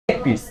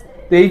Piece.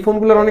 তো এই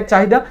ফোনগুলোর অনেক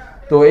চাহিদা।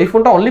 তো এই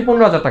ফোনটা অনলি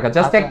 15000 টাকা,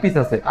 জাস্ট এক পিস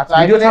আছে।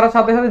 ভিডিও ছাড়ার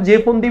সাথে সাথে যে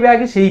ফোন দিবে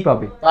আগে সেই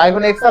পাবে। তো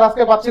আইফোন এক্সআর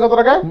আজকে পাচ্ছি কত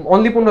টাকায়?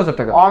 অনলি 15000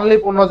 টাকা। অনলি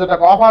 15000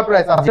 টাকা অফার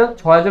প্রাইস আছে।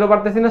 6000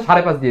 পারতেছি না,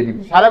 5.5 দিয়ে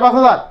দিবি।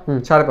 5500?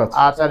 5.5।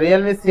 আচ্ছা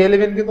Realme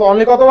C11 কিন্তু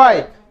অনলি কত ভাই?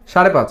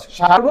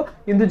 5.5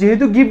 কিন্তু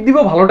যেহেতু গিফট দিব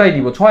ভালোটাই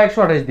দিব,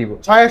 6128 দিব।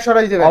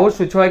 6128 দিবেন?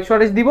 অবশ্যই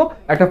 6128 দিব,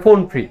 একটা ফোন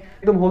ফ্রি।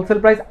 একদম হোলসেল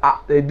প্রাইস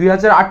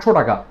 2800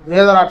 টাকা।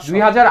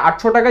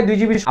 2800 টাকায়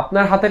 2GB।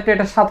 আপনার হাতেরটা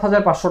এটা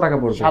 7500 টাকা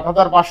পড়বে।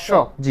 7500?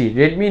 জি,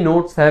 Redmi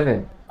Note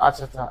 7।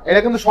 আচ্ছা আচ্ছা, এটা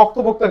কিন্তু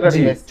শক্তপোক্ত একটা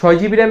device.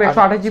 6GB RAM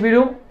 128GB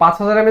ROM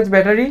 5000 mAh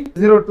battery.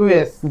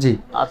 02s? জি।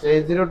 আচ্ছা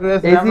এই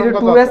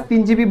 02s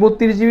 3GB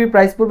 32GB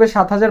প্রাইস পড়বে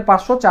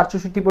 7500,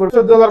 464 পড়বে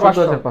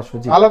 14500।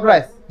 জি ভালো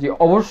প্রাইস। জি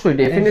অবশ্যই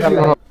ডেফিনেটলি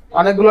ভালো।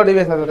 অনেকগুলো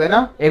ডিভাইস আছে তাই না?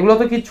 এগুলো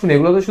তো কিচ্ছু না,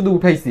 এগুলো তো শুধু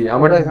উঠাইছি।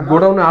 আমার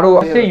গোডাউনে আরো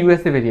আছে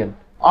ইউএসএ ভেরিয়েন্ট।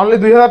 অনলি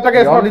 2000 টাকা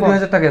স্মার্টফোন। অনলি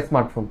 2000 টাকা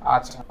স্মার্টফোন।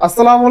 আচ্ছা,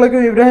 আসসালামু আলাইকুম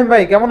ইব্রাহিম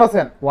ভাই, কেমন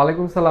আছেন?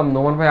 ওয়ালাইকুম সালাম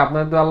নোমান ভাই,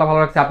 আপনার তো আল্লাহ ভালো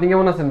রাখছে। আপনি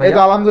কেমন আছেন ভাই? এই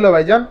তো আলহামদুলিল্লাহ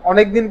ভাইজান,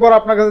 অনেক দিন পর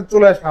আপনার কাছে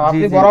চলে আসলাম।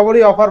 আপনি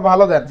বরাবরই অফার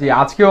ভালো দেন। জি,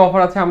 আজকেও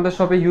অফার আছে আমাদের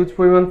শপে। হিউজ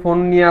পরিমাণ ফোন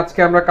নিয়ে আজকে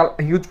আমরা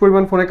হিউজ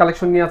পরিমাণ ফোনের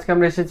কালেকশন নিয়ে আজকে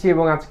আমরা এসেছি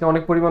এবং আজকে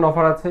অনেক পরিমাণ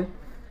অফার আছে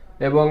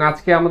এবং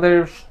আজকে আমাদের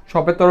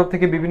শপের তরফ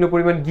থেকে বিভিন্ন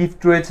পরিমাণ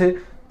গিফট রয়েছে।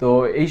 তো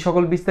এই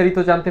সকল বিস্তারিত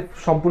জানতে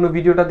সম্পূর্ণ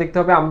ভিডিওটা দেখতে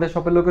হবে। আমাদের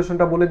শপের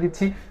লোকেশনটা বলে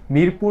দিচ্ছি,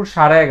 মিরপুর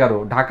 11.5,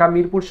 ঢাকা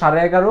মিরপুর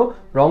 11.5,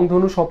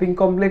 রংধনু শপিং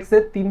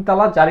কমপ্লেক্সের 3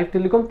 তলা, জারিফ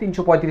টেলিকম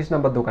 335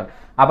 নম্বর দোকান।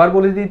 আবার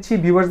বলে দিচ্ছি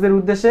ভিউয়ার্সদের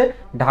উদ্দেশ্যে,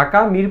 ঢাকা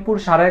মিরপুর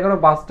 11.5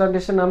 বাস স্ট্যান্ড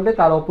এসে নামবে,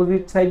 তার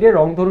অপোজিট সাইডে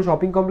রংধনু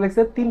শপিং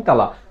কমপ্লেক্সের 3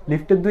 তলা,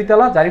 লিফটের 2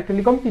 তলা, জারিফ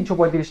টেলিকম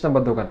 335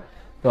 নম্বর দোকান।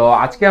 তো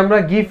আজকে আমরা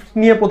গিফট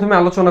নিয়ে প্রথমে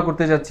আলোচনা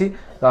করতে যাচ্ছি।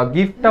 তো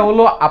গিফটটা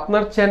হলো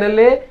আপনার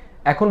চ্যানেলে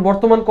এখন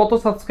বর্তমান কত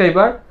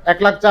সাবস্ক্রাইবার?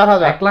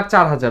 1,04,000।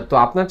 1,04,000। তো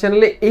আপনার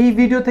চ্যানেলে এই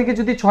ভিডিও থেকে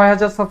যদি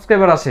 6000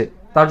 সাবস্ক্রাইবার আসে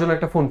তার জন্য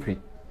একটা ফোন ফ্রি।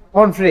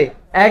 Phone free?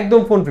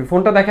 একদম ফোন ফ্রি।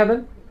 ফোনটা দেখা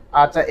দেন।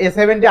 আচ্ছা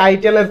A70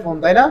 আইটেল এর ফোন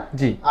তাই না?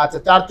 জি। আচ্ছা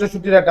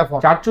 464 এর একটা ফোন।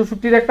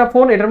 464 এর একটা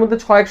ফোন, এটার মধ্যে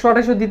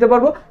 6128 দিতে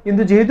পারবো,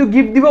 কিন্তু যেহেতু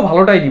গিফট দিব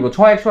ভালোটাই দিব,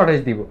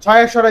 6128 দিব।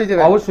 6128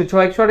 দিবেন? অবশ্যই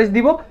 6128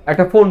 দিব,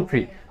 একটা ফোন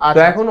ফ্রি। তো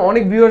এখন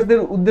অনেক ভিউয়ারদের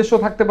উদ্দেশ্য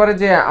থাকতে পারে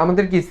যে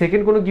আমাদের কি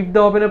সেকেন্ড কোনো গিফট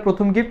দেওয়া হবে না,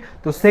 প্রথম গিফট।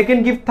 তো সেকেন্ড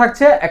গিফট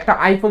থাকছে একটা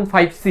আইফোন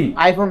 5C।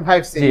 IPhone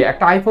 5C? জি,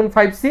 একটা আইফোন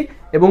 5C।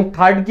 এবং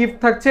থার্ড গিফট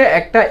থাকছে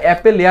একটা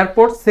অ্যাপেল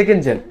এয়ারপডস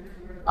সেকেন্ড জেন।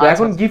 তো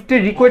এখন গিফটের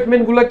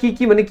রিকোয়ারমেন্ট গুলো কি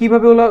কি, মানে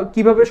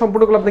কিভাবে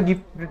সম্পূর্ণগুলো আপনি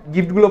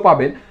গিফট গুলো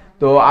পাবেন।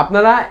 তো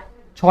আপনারা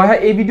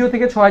এই ভিডিও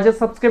থেকে 6000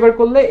 সাবস্ক্রাইবার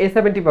করলে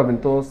A70 পাবেন।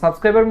 তো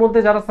সাবস্ক্রাইবার মধ্যে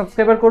যারা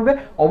সাবস্ক্রাইবার করবে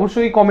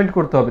অবশ্যই কমেন্ট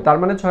করতে হবে, তার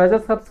মানে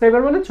 6000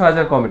 সাবস্ক্রাইবার মানে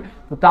 6000 কমেন্ট।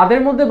 তো তাদের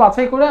মধ্যে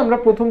বাছাই করে আমরা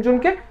প্রথম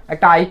জনকে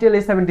একটা আইটেল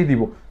A70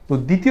 দিব, তো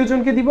দ্বিতীয়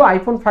জনকে দিব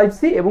আইফোন 5C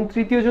এবং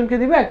তৃতীয় জনকে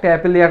দিব একটা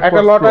অ্যাপেল এয়ারপডস।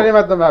 একটা লটারির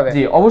মাধ্যমে হবে?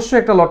 জি অবশ্যই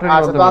একটা লটারির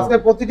মাধ্যমে। আচ্ছা, তো আজকে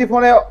প্রতিটি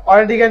ফোনে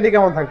ওয়ারেন্টি গ্যারান্টি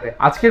কেমন থাকবে?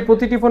 আজকের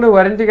প্রতিটি ফোনে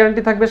ওয়ারেন্টি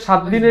গ্যারান্টি থাকবে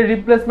 7 দিনের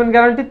রিপ্লেসমেন্ট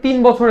গ্যারান্টি, 3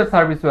 বছরের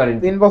সার্ভিস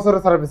ওয়ারেন্টি। 3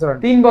 বছরের সার্ভিস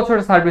ওয়ারেন্টি? 3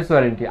 বছরের সার্ভিস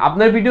ওয়ারেন্টি।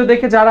 আপনার ভিডিও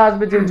দেখে যারা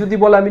আসবে, যদি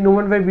বলে আমি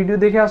নোমান ভাই ভিডিও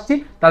দেখে আসছি,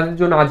 তাদের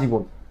জন্য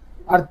আজীবন।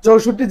 আর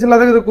 64 জেলা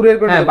থেকে তো কুরিয়ার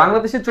করে? হ্যাঁ,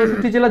 বাংলাদেশের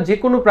 64 জেলা যে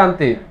কোনো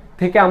প্রান্তে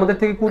থেকে আমাদের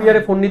থেকে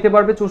কুরিয়ারে ফোন নিতে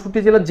পারবে।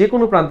 64 জেলা যে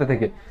কোনো প্রান্ত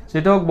থেকে,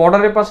 সেটা হোক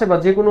বর্ডারের পাশে বা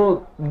যে কোনো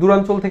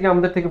দূরাঞ্চল থেকে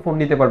আমাদের থেকে ফোন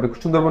নিতে পারবে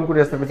সুন্দরবন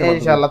কুরিয়ার সার্ভিসে।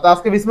 ইনশাআল্লাহ। তো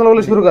আজকে বিসমিল্লাহ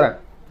বলে শুরু করেন।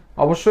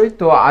 অবশ্যই।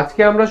 তো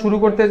আজকে আমরা শুরু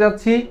করতে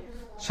যাচ্ছি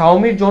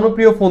শাওমির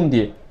জনপ্রিয় ফোন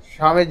দিয়ে।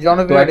 শাওমির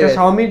জনপ্রিয়? একটা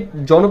শাওমির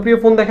জনপ্রিয়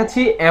ফোন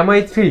দেখাচ্ছি,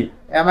 MI3।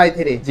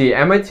 জি,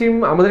 MI3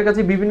 আমাদের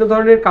কাছে বিভিন্ন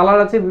ধরনের কালার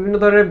আছে, বিভিন্ন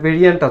ধরনের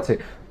ভেরিয়েন্ট আছে।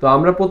 তো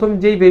আমরা প্রথম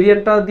যেই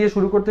ভেরিয়েন্টটা দিয়ে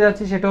শুরু করতে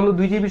যাচ্ছি সেটা হলো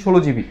 2GB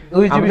 16GB।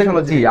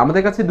 জি,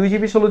 আমাদের কাছে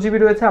 2GB 16GB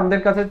রয়েছে,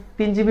 আমাদের কাছে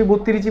 3GB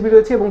 32GB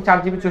রয়েছে এবং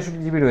 4GB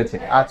 64GB রয়েছে।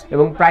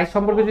 এবং প্রাইস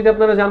সম্পর্কে যদি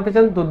আপনারা জানতে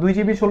চান, তো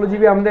 2GB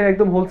 16GB আমাদের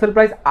একদম হোলসেল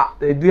প্রাইস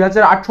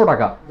 2800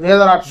 টাকা।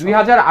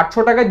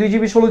 2800 টাকায়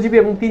 2GB 16GB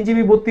এবং 3GB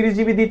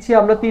 32GB দিচ্ছি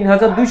আমরা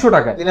 3200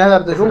 টাকায়।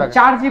 3200 টাকা।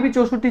 4GB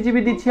 64GB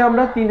দিচ্ছি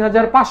আমরা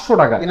 3500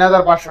 টাকা।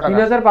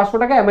 3500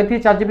 টাকা MI3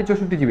 4GB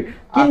 64GB।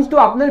 কিন্তু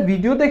আপনার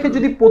ভিডিও দেখে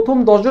যদি প্রথম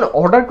 10 জন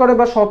অর্ডার করে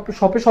বা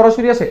শপে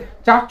সরাসরি আসে,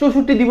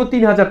 464 দিব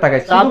 3000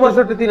 টাকায়।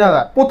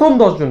 464,000 প্রথম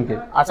 10 জনকে।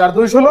 আচ্ছা, আর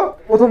 216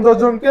 প্রথম 10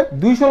 জনকে?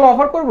 216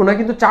 অফার করব না,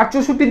 কিন্তু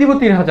 464 দিব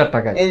 3000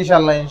 টাকায়।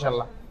 ইনশাআল্লাহ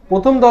ইনশাআল্লাহ।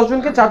 প্রথম 10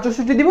 জনকে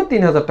 464 দিব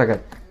 3000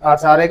 টাকায়।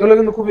 আচ্ছা, আর এগুলো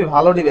কিন্তু খুবই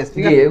ভালো ডিভাইস,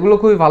 ঠিক আছে? জি, এগুলো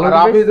খুবই ভালো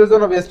ডিভাইস, আপনাদের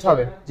জন্য বেস্ট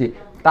হবে। জি।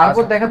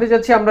 তারপর দেখাতে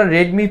যাচ্ছি আমরা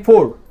Redmi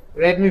 4।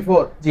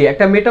 জি,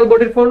 একটা মেটাল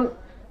বডির ফোন।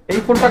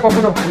 এই ফোনটা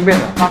কখনো ভাঙবে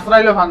না,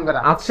 আছড়াইলেও ভাঙবে না।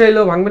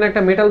 আছড়াইলেও ভাঙবে না।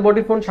 একটা মেটাল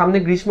বডি ফোন, সামনে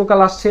গ্রীষ্মকাল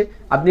আসছে,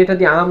 আপনি এটা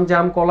দিয়ে আম,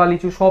 জাম, কলা,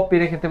 লিচু সব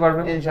পেরে খেতে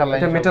পারবেন। ইনশাআল্লাহ।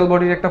 এটা মেটাল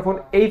বডির একটা ফোন।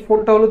 এই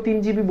ফোনটা হলো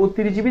 3GB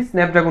 32GB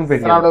স্ন্যাপড্রাগন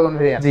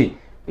ভেরিয়েন্ট। জি,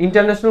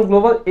 ইন্টারন্যাশনাল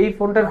গ্লোবাল। এই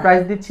ফোনটার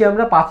প্রাইস দিচ্ছি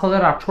আমরা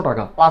 5800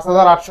 টাকা।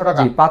 5800 টাকা?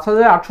 জি,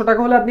 5800 টাকা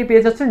হলে আপনি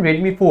পেয়ে যাচ্ছেন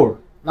Redmi 4।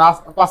 না,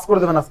 পাস করে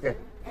দেবেন আজকে?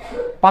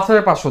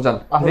 5500 জান।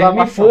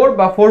 Redmi 4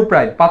 বা 4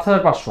 Prime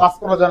 5500। পাস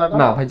করা যায় না?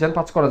 না ভাইজান,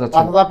 পাস করা যাচ্ছে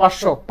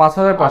 5500।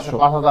 5500।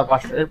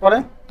 5500। এরপরে?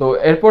 তো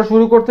এরপর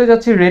শুরু করতে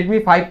যাচ্ছি Redmi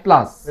 5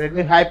 Plus।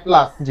 Redmi 5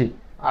 Plus? জি।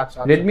 আচ্ছা,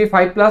 Redmi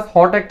 5 Plus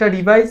হট একটা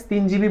ডিভাইস,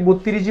 3GB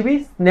 32GB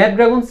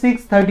স্ন্যাপড্রাগন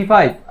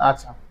 635।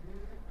 আচ্ছা।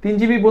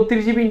 3GB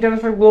 32GB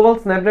international global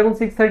Snapdragon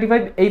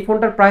 635 এই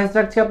ফোনটার প্রাইস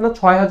রাখছি আপনার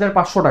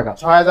 6500 টাকা।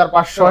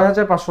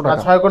 6500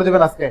 টাকা। 6 করে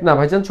দিবেন আজকে? না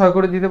ভাইজান 6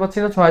 করে দিতে পারছি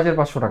না,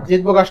 6500 টাকা।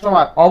 জিতবো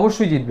কাস্টমার?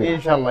 অবশ্যই জিতবে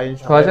ইনশাআল্লাহ।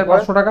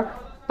 6500 টাকা।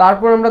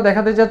 তারপর আমরা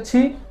দেখাতে যাচ্ছি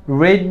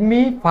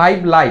Redmi 5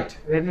 Lite।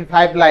 Redmi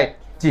 5 Lite,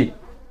 জি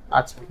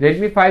আচ্ছা।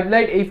 Redmi 5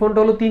 Lite এই ফোনটা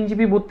হলো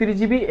 3GB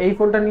 32GB, এই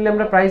ফোনটা নিলে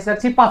আমরা প্রাইস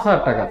রাখছি 5000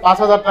 টাকা।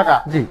 5000 টাকা?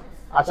 জি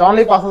আচ্ছা,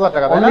 অনলি 5000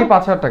 টাকা, অনলি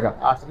 5000 টাকা।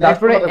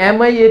 তারপরে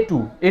MI A2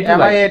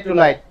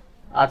 Lite,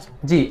 আচ্ছা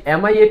জি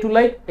MI A2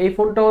 Lite এই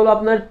ফোনটা হলো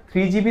আপনার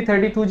 3GB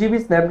 32GB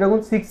স্ন্যাপড্রাগন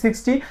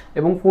 660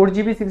 এবং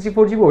 4GB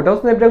 64GB ওটাও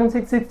স্ন্যাপড্রাগন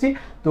 660।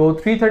 তো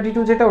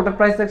 332 যেটা ওটার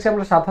প্রাইস রাখছি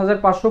আমরা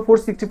 7500,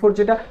 464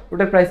 যেটা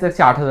ওটার প্রাইস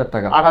রাখছি 8000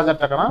 টাকা। 8000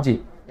 টাকা না? জি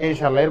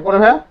ইনশাআল্লাহ। এরপরে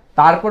ভাই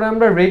তারপরে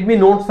আমরা Redmi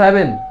Note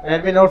 7।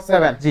 Redmi Note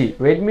 7, জি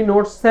Redmi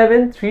Note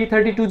 7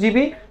 332GB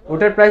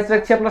ওটার প্রাইস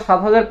রাখছি আপনার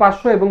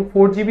 7500 এবং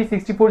 4GB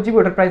 64GB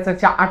ওটার প্রাইস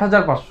রাখছি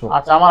 8500।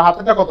 আচ্ছা, আমার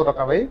হাতেটা কত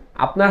টাকা ভাই?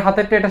 আপনার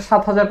হাতেরটা এটা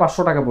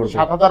 7500 টাকা পড়বে।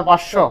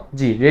 7500?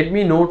 জি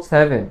Redmi Note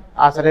 7।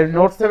 আচ্ছা, Redmi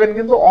Note 7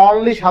 কিন্তু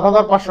অনলি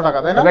 7500 টাকা,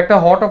 তাই না? একটা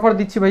হট অফার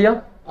দিচ্ছি ভাইয়া।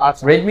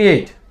 আচ্ছা, Redmi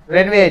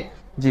 8।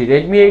 জি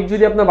Redmi 8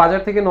 যদি আপনার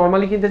বাজার থেকে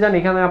নরমালি কিনতে যান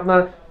এখানে আপনার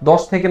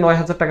 10 থেকে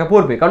 9000 টাকা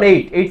পড়বে, কারণ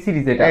 8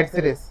 সিরিজ এটা। 8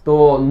 সিরিজ। তো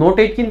Note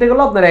 8 কিনতে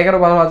গেলে আপনার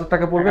 11-12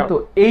 টাকা পড়বে। তো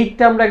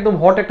 8টা আমরা একদম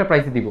হট একটা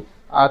প্রাইসে দিব।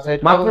 আচ্ছা,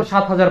 মাত্র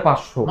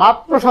 7500।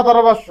 মাত্র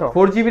 7500?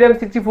 4GB RAM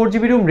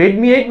 64GB ROM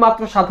Redmi 8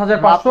 মাত্র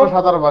 7500।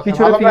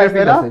 পিছনে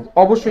ফিঙ্গারপ্রিন্ট আছে,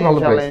 অবশ্যই ভালো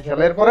প্রাইস।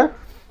 ইনশাআল্লাহ। এরপরে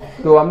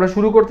তো আমরা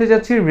শুরু করতে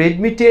যাচ্ছি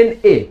Redmi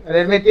 10A।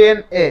 Redmi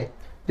 10A,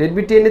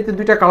 Redmi 10A তে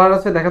দুইটা কালার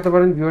আছে, দেখাতে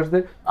পারেন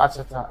ভিউয়ারদের। আচ্ছা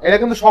আচ্ছা, এটা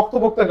কিন্তু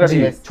শক্তপোক্ত একটা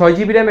device.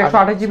 6GB RAM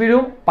 128GB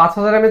ROM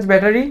 5000 mAh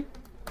battery.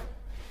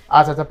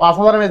 আচ্ছা আচ্ছা,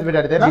 5000 mAh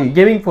ব্যাটারি, তাই না? জি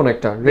গেমিং ফোন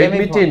একটা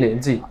Redmi 10A।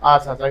 জি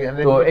আচ্ছা আচ্ছা।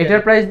 তো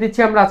এটার প্রাইস দিচ্ছি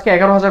আমরা আজকে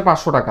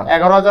 11500 টাকা।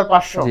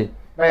 11500? জি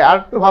ভাই আর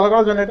একটু ভালো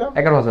করার জন্য এটা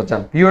 11000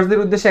 চান ভিউয়ারদের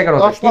উদ্দেশ্যে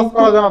 11000। 10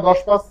 করা যায় না? 10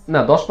 না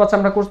 10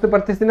 আমরা করতে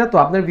পারতেছি না। তো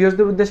আপনার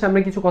ভিউয়ারদের উদ্দেশ্যে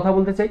আমরা কিছু কথা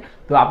বলতে চাই।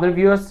 তো আপনার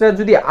ভিউয়ার্সরা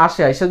যদি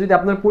আইসা যদি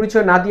আপনার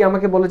পরিচয় না দিয়ে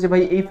আমাকে বলে যে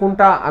ভাই এই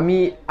ফোনটা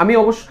আমি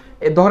অবশ্য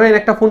ধরেন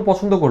একটা ফোন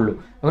পছন্দ করলো,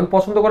 এখন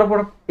পছন্দ করার পর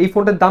এই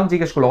ফোনটার দাম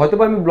জিজ্ঞেস করলো, হয়তো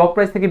আমি ব্লগ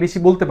প্রাইস থেকে বেশি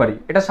বলতে পারি,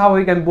 এটা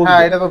স্বাভাবিক, আমি বলবো।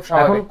 হ্যাঁ, এটা তো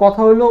স্বাভাবিক। এখন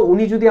কথা হলো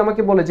উনি যদি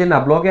আমাকে বলে যে না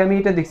ব্লগে আমি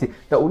এটা দেখছি,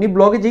 তা উনি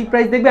ব্লগে যেই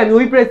প্রাইস দেখবে আমি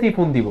ওই প্রাইসেই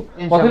ফোন দিব।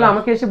 কথা হলো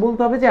আমাকে এসে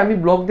বলতে হবে যে আমি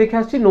ব্লগ দেখে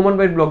আসছি, নোমান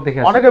ভাইয়ের ব্লগ দেখে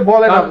আসছি। অনেকে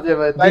বলে না যে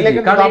ভাই তাইলে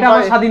কিন্তু কারণ এটা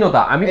আমার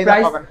স্বাধীনতা,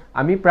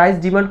 আমি প্রাইস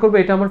ডিমান্ড করব,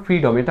 এটা আমার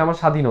ফ্রিডম, এটা আমার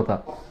স্বাধীনতা।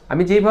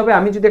 আমি যেইভাবে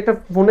আমি যদি একটা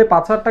ফোনে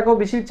 5000 টাকাও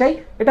বেশি চাই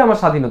এটা আমার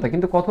স্বাধীনতা।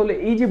 কিন্তু কথা হলো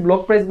এই যে ব্লগ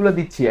প্রাইসগুলো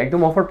দিচ্ছি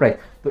একদম অফার প্রাইস,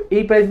 তো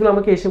এই প্রাইসগুলো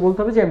আমাকে এসে বলতে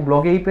হবে যে আমি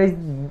ব্লগে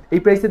এই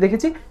প্রাইসে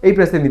দেখেছি, এই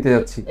প্রাইসে নিতে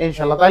যাচ্ছি।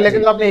 ইনশাআল্লাহ, তাইলে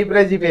কিন্তু আপনি এই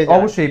প্রাইসই পেয়ে যাবেন।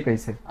 অবশ্যই এই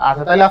প্রাইসে।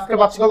 আচ্ছা, তাইলে আজকে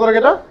পাচ্ছি কত টাকা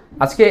এটা?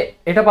 আজকে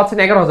এটা পাচ্ছেন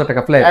 11000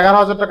 টাকা ফ্ল্যাট।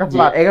 11000 টাকা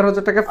ফ্ল্যাট?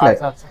 11000 টাকা ফ্ল্যাট।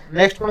 আচ্ছা আচ্ছা,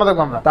 নেক্সট কোন দেখব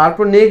আমরা?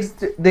 তারপর নেক্সট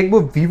দেখব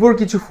ভিভোর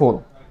কিছু ফোন।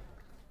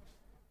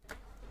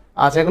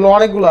 আচ্ছা, এগুলো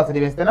অনেকগুলো আছে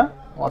ডিভাইস, তাই না?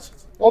 আচ্ছা,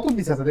 কত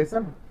পিস আছে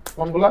দেখছেন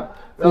ফোনগুলো?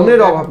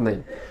 ফোনের অভাব নাই,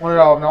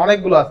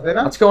 অনেকগুলো আছে, তাই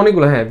না? আজকে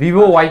অনেকগুলো। হ্যাঁ,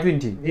 Vivo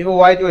Y20।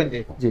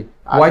 জি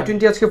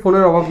Y20 আজকে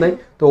ফোনের অভাব নাই।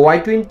 তো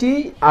Y20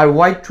 আর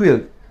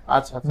Y12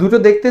 আচ্ছা দুটো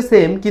দেখতে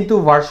সেম কিন্তু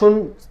ভার্সন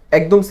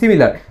একদম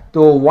সিমিলার।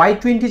 তো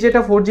Y20 যেটা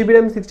 4GB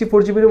RAM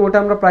 64GB ROM ওটা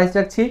আমরা প্রাইস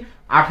রাখছি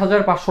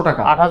 8500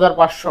 টাকা।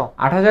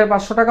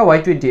 8500 টাকা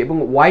Y20। এবং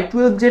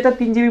Y12 যেটা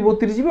 3GB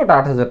 32GB ওটা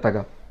 8000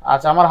 টাকা।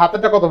 আচ্ছা, আমার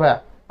হাতেরটা কত ভাইয়া?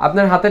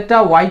 আপনার হাতেরটা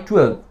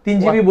Y12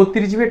 3GB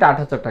 32GB এটা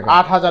 8000 টাকা।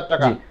 8000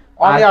 টাকা?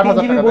 অনলি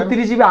 3GB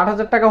 32GB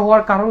 8000 টাকা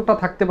হওয়ার কারণটা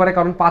থাকতে পারে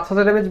কারণ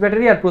 5000 mAh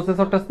ব্যাটারি আর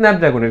প্রসেসরটা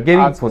স্ন্যাপড্রাগনের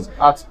গেমিং ফোন।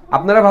 আচ্ছা,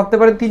 আপনারা ভাবতে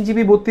পারেন 3GB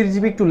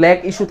 32GB একটু ল্যাগ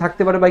ইস্যু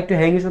থাকতে পারে বা একটু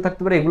হ্যাং ইস্যু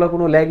থাকতে পারে, এগুলো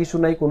কোনো ল্যাগ ইস্যু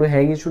নাই, কোনো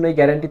হ্যাং ইস্যু নাই,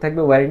 গ্যারান্টি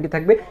থাকবে, ওয়ারেন্টি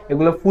থাকবে,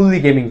 এগুলো ফুললি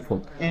গেমিং ফোন,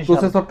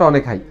 প্রসেসরটা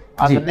অনেক হাই।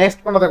 জি, নেক্সট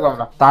কোনটা দেখব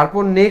আমরা?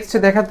 তারপর নেক্সট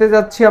দেখাতে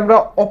যাচ্ছি আমরা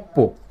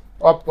Oppo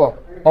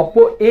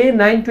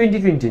A9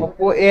 2020।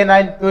 Oppo A9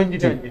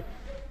 2020।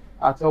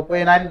 আচ্ছা, Oppo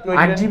A9 2020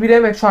 8GB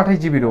RAM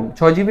 128GB ROM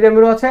 6GB RAM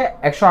এরও আছে,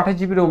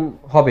 128GB ROM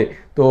হবে।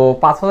 তো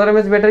 5000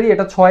 mAh ব্যাটারি,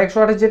 এটা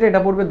 6128 যেটা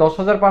এটা পড়বে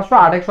 10500,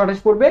 8128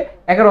 পড়বে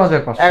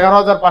 11500।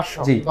 11500?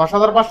 জি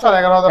 10500 আর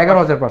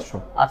 11500।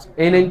 আচ্ছা,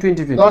 A9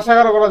 2020।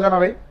 10-11 করা জানা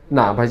ভাই?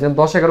 না ভাইজান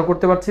 10-11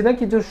 করতে পারছি না,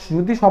 কিন্তু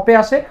যদি শপে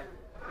আসে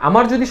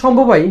আমার যদি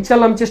সম্ভব হয়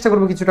ইনশাআল্লাহ আমি চেষ্টা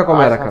করব কিছুটা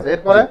কমায় রাখার।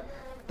 এরপরে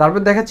তারপর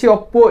দেখাচ্ছি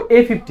Oppo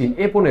A15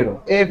 A15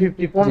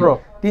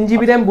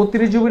 3GB RAM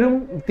 32GB ROM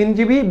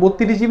 3GB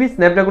 32GB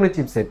স্ন্যাপড্রাগনের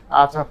chipset.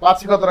 আচ্ছা,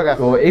 পাচ্ছি কত টাকা?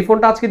 তো এই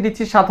ফোনটা আজকে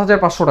দিচ্ছি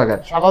 7500 টাকা।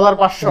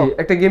 7500?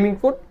 একটা গেমিং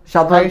ফোন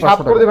 7500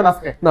 টাকা। করে দিবেন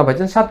আজকে? না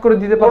ভাইজান 7 করে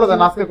দিতে পারবো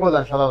না, আজকে করে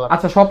দেন 7000।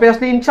 আচ্ছা, শপে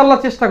আসলে ইনশাআল্লাহ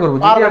চেষ্টা করব।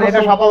 যদি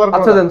এটা 7000।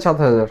 আচ্ছা দেন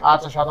 7000।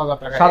 আচ্ছা, 7000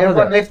 টাকা।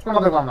 এরপর নেক্সট কোন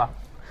দেখব আমরা?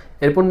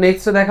 এরপর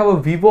নেক্সট দেখাবো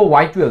Vivo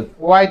Y12।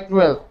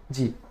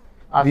 জি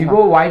Vivo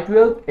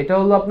Y12 এটা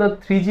হলো আপনার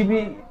 3GB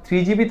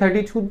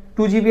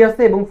 32GB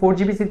আছে এবং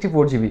 4GB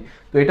 64GB।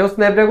 তো এটাও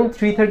স্ন্যাপড্রাগন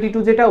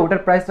 332 যেটা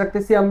ওটার প্রাইস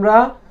রাখতেছি আমরা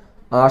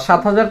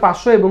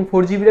 7500 এবং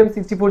 4GB RAM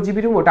 64GB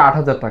RAM ওটা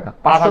 8000 টাকা।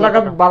 500 টাকা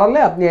বাড়ালে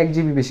আপনি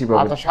 1GB বেশি পাবেন।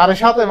 আচ্ছা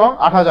 7.5 এবং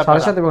 8000 টাকা।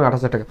 7.5 এবং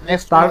 8000 টাকা।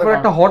 তারপর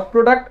একটা হট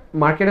প্রোডাক্ট,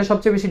 মার্কেটে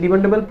সবচেয়ে বেশি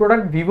demandable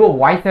product Vivo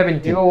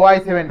Y70। Vivo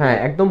Y70 হ্যাঁ,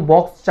 একদম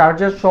বক্স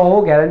চার্জার সহ,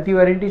 গ্যারান্টি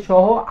ওয়ারেন্টি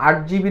সহ,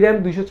 8GB RAM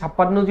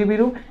 256GB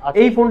ROM।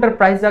 এই ফোনটার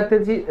প্রাইস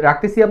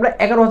রাখতেছি আমরা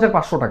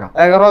 11500 টাকা।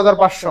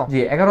 11500 জি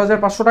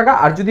 11500 টাকা।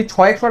 আর যদি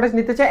 6128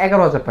 নিতে চাই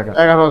 11000 টাকা।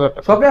 11000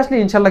 টাকা। সবে আসলে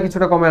ইনশাআল্লাহ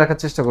কিছুটা কমে রাখার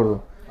চেষ্টা করব।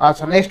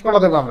 আচ্ছা নেক্সট কোনটা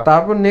দেখব আমরা?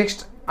 তারপর নেক্সট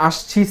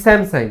আসছি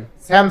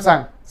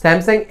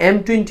স্যামসাং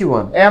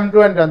M21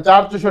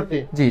 464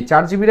 জি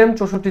 4GB RAM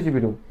 64GB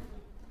ROM।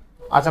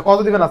 আচ্ছা কত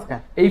দিবেন আজকে?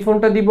 এই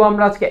ফোনটা দিব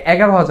আমরা আজকে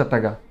 11000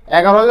 টাকা।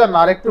 11000 না,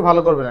 আর একটু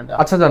ভালো করবেন এটা।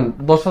 আচ্ছা জান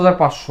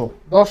 10500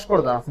 10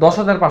 করে দাও।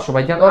 10500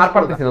 ভাই জান, আর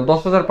পারতেছি না।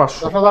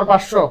 10500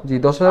 10500 জি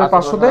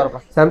 10500 তে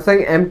স্যামসাং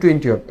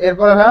M21।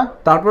 এরপরে হ্যাঁ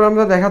তারপর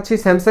আমরা দেখাচ্ছি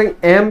স্যামসাং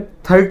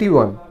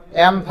M31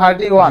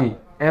 M31 জি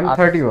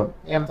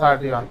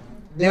M31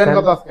 দিবেন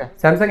কত আজকে?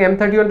 স্যামসাং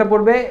M31 টা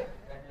পড়বে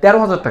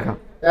 13000 টাকা।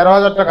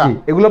 13000 টাকা। জি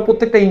এগুলো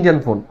প্রত্যেকটা ইন্ডিয়ান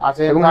ফোন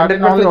আচ্ছা এবং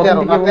 100%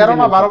 13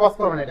 না 12 পাস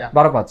করবেন এটা?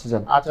 12 পাচ্ছি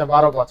জান। আচ্ছা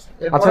 12 পাস।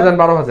 আচ্ছা জান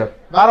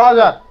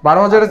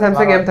 12000 এর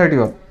স্যামসাং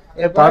M31।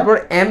 তারপর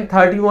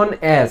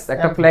M31s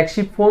একটা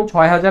flagship phone,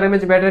 6000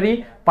 mAh battery,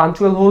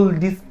 punctual whole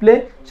display,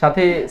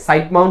 সাথে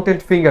সাইড মাউন্টেড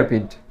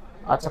ফিঙ্গারপ্রিন্ট।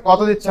 আচ্ছা কত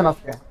দিচ্ছেন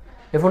আজকে?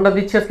 এই ফোনটা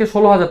দিচ্ছি আজকে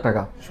 16000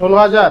 টাকা।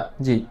 16000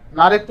 জি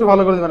না, আর একটু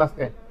ভালো করে দিবেন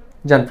আজকে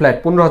জান, ফ্ল্যাট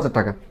 15000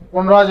 টাকা।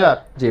 15000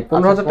 জি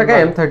 15000 টাকা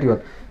M31।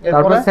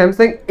 তারপর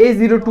স্যামসাং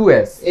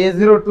A02s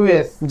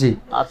জি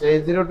আচ্ছা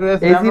A02s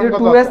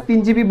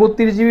 3GB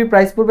 32GB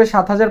প্রাইস পড়বে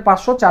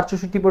 7500,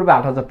 464 পড়বে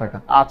 8000 টাকা।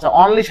 আচ্ছা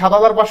অনলি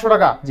 7500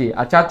 টাকা। জি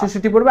আর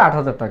 464 পড়বে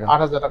 8000 টাকা।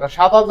 8000 টাকা।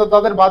 7000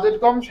 তাদের বাজেট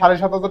কম,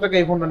 7500 টাকা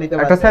এই ফোনটা নিতে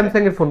পারেন। একটা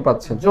স্যামসাং এর ফোন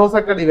পাচ্ছেন, জোস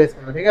একটা ডিভাইস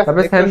কিন্তু, ঠিক আছে।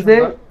 তারপর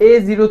স্যামসাং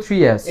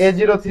A03s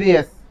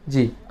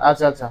জি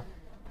আচ্ছা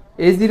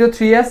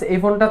A03s এই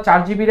ফোনটা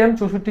 4GB RAM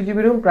 64GB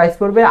ROM price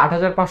পড়বে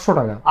 8500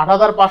 টাকা।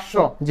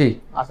 8500 জি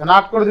আচ্ছা না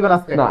 8 করে দিবেন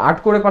আজকে? না 8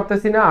 করে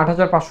পারতেছি না,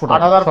 8500 টাকা।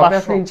 8500 সবে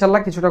আসলে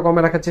ইনশাআল্লাহ কিছুটা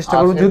কমে রাখার চেষ্টা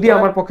করব যদি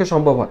আমার পক্ষে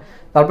সম্ভব হয়।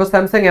 তারপর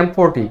স্যামসাং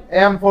M40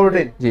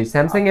 জি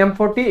স্যামসাং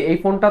M40 এই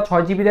ফোনটা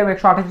 6GB RAM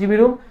 128GB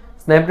ROM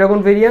Snapdragon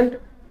variant.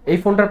 এই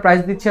ফোনটার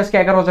প্রাইস দিচ্ছি আজকে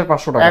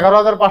 11500 টাকা।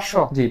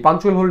 11500 জি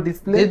পাঞ্চুয়াল হোল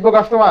ডিসপ্লে। জিতবো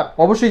কাস্টমার?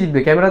 অবশ্যই জিতবে।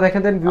 ক্যামেরা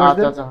দেখেন দেন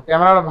ভিউয়ারদের। আচ্ছা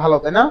ক্যামেরাটা ভালো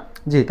তাই না?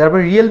 জি তারপর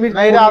Realme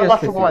না এটা আর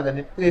 500 কমাই দেন,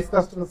 প্লিজ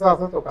কাস্টমার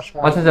আছে তো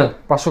কাস্টমার। আচ্ছা যান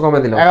 500 কমে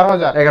দিলাম।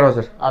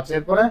 11000 আচ্ছা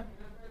এরপরে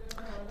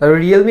তারপর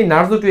Realme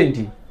Narzo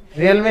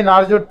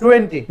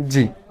 20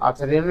 জি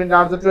আচ্ছা Realme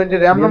Narzo 20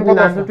 RAM ROM কত?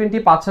 Narzo 20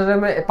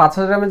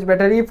 5000 mAh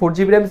battery,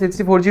 4GB RAM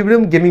 64GB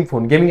ROM, gaming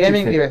phone, gaming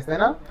device তাই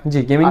না? জি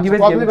গেমিং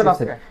ডিভাইস, গেমিং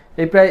চিপসেট।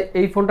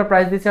 এই ফোনটা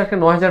প্রাইস দিচ্ছে আজকে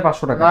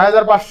 9500 টাকা।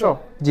 9500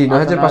 জি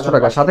 9500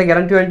 টাকা, সাথে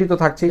গ্যারান্টি ওয়ারেন্টি তো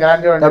থাকছে।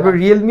 তারপর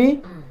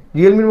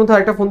Realme মধ্যে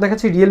আরেকটা ফোন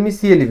দেখাচ্ছি Realme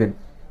C11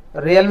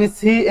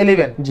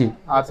 জি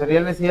আচ্ছা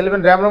Realme C11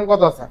 RAM ROM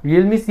কত আছে?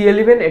 Realme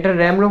C11 এটা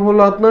RAM ROM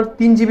হলো আপনার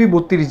 3GB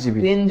 32GB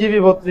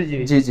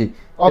জি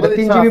এটা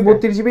 3GB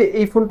 32GB।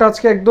 এই ফোনটা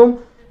আজকে একদম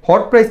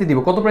হট প্রাইসে দিব।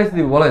 কত প্রাইসে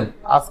দিব বলেন?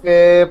 আজকে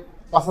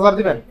 5000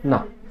 দিবেন? না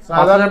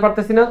 5000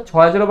 পারতেছি না,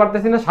 6000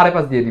 পারতেছি না,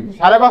 5.5 দিয়ে দিব।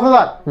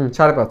 5500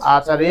 5.5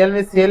 আচ্ছা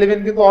Realme C11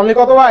 কিন্তু অনলি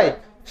কত ভাই?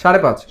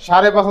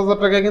 5.5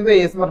 টাকা কিন্তু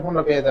এই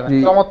স্মার্টফোনটা পেয়ে যাবেন,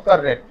 চমৎকার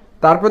রেট।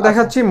 তারপর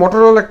দেখাচ্ছি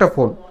Motorola একটা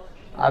phone,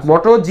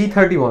 Moto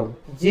G31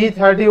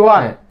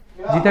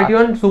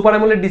 G31 super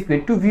AMOLED display.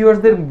 একটু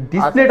ভিউয়ারদের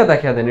ডিসপ্লেটা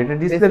দেখিয়ে দেন। এটা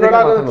ডিসপ্লে দেখে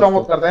মাথা নষ্ট।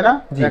 চমৎকার তাই না?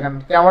 দেখেন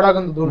ক্যামেরা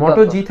কিন্তু দুর্দান্ত।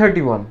 Moto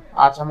G31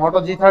 আচ্ছা Moto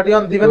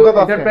G31 দিবেন কত?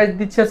 এটার প্রাইস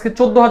দিচ্ছে আজকে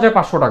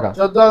 14500 টাকা।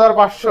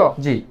 14500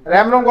 জি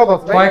RAM ROM কত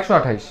আছে?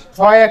 6128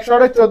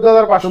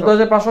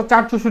 14500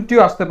 464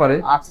 আসতে পারে।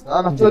 আচ্ছা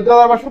না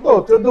 14500 তো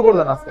 14 করে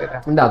দেন আজকে এটা।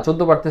 না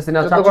 14 পারতেছি না,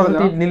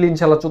 464 নিলে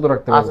ইনশাআল্লাহ 14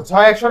 রাখতে পারবো। আচ্ছা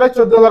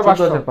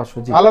 14500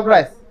 জি ভালো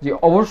প্রাইস। জি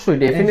অবশ্যই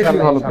ডেফিনেটলি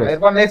ভালো প্রাইস।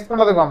 এরপর নেক্সট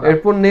কোনটা দেখব আমরা?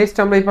 এরপর নেক্সট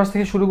আমরা এই পাশ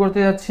থেকে শুরু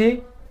করতে যাচ্ছি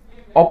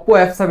Oppo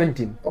F17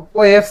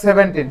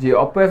 জি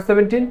Oppo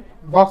F17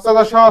 বক্স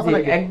চার্জার সহ আছে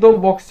নাকি? একদম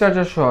বক্স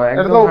চার্জার সহ,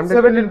 একদম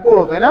 17 Pro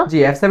তাই না? জি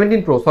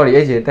F17 Pro সরি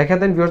এই যে দেখা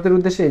দেন ভিউয়ারদের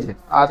উদ্দেশ্যে এই যে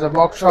আচ্ছা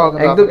বক্স সহ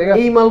একদম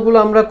এই মালগুলো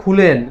আমরা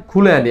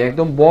খুলে আনি,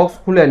 একদম বক্স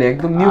খুলে আনি,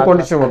 একদম নিউ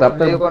কন্ডিশনের মতো।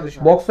 আপনার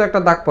বক্সও একটা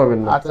দাগ পাবেন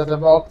না। আচ্ছা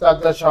বক্স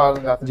চার্জার সহ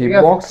জি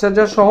বক্স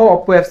চার্জার সহ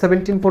Oppo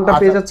F17 ফোনটা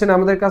পেয়ে যাচ্ছেন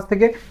আমাদের কাছ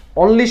থেকে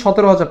অনলি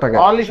 17000 টাকা।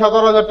 অনলি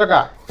 17000 টাকা।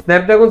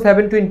 Snapdragon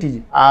 720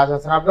 আচ্ছা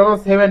Snapdragon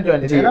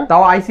 720 জি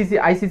তাও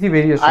ICC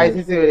ভেরিয়েশন।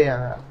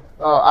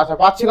 আচ্ছা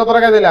পাচ্ছি কত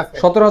টাকা দিলে আজকে?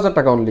 17000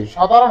 টাকা অনলি।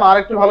 17 না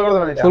আরেকটু ভালো করে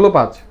দেবেন এটা?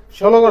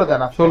 16 করে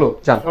দেন। 16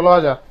 জান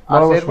 16000।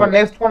 আচ্ছা এরপর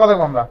নেক্সট কোনটা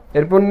দেখব আমরা?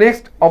 এরপর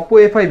নেক্সট Oppo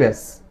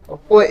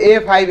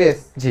A5s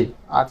জি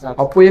আচ্ছা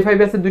Oppo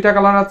A5s এর দুইটা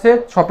কালার আছে,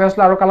 শপে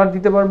আসলে আরো কালার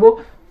দিতে পারবো,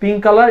 পিঙ্ক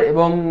কালার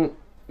এবং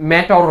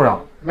ম্যাট অরোরা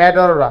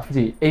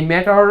জি এই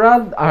ম্যাট অরোরা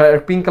আর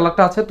পিঙ্ক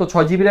কালারটা আছে। তো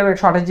 6GB RAM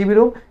 128GB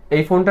ROM।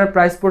 এই ফোনটার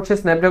প্রাইস পড়ছে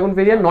স্ন্যাপড্রাগন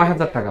ভেরিয়েন্ট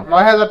 9000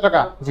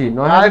 টাকা। জি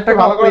 9000 টাকা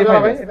ভালো করে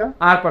দেবে এটা?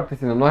 আর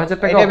পারতেছি না, 9000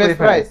 টাকা এটাই বেস্ট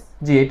প্রাইস।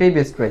 জি এটাই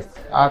বেস্ট প্রাইস।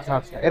 আচ্ছা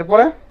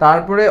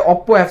তারপরে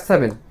Oppo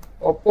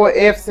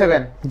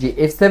F7 জি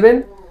F7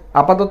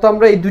 আপাতত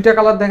আমরা এই দুইটা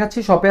কালার দেখাচ্ছি,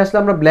 শপে আসলে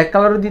আমরা ব্ল্যাক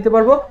কালারও দিতে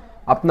পারবো,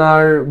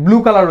 আপনার ব্লু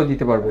কালারও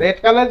দিতে পারবো। রেড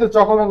কালার তো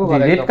চকমকো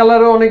করে, রেড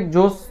কালারও অনেক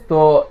জোস। তো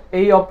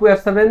এই Oppo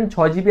F7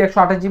 6GB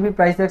 128GB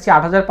price রাখছি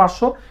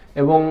 8500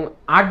 এবং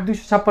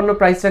 8256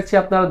 প্রাইস রাখছি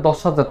আপনার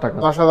 10000 টাকা।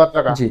 10000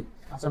 টাকা, জি।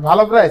 আচ্ছা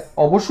ভালো প্রাইস,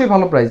 অবশ্যই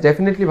ভালো প্রাইস,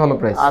 ডেফিনেটলি ভালো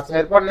প্রাইস। আচ্ছা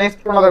এরপর নেক্সট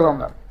কোনটা দেখব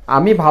আমরা?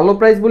 আমি ভালো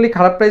প্রাইস বলি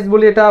খারাপ প্রাইস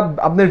বলি এটা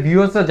আপনার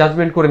ভিউয়ার্সরা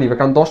জাজমেন্ট করে নেবে,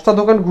 কারণ 10টা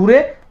দোকান ঘুরে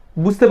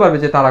বুঝতে পারবে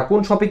যে তারা কোন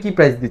শপে কি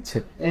প্রাইস দিচ্ছে।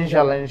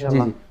 ইনশাআল্লাহ জি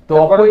ইনশাআল্লাহ। জি। তো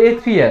Oppo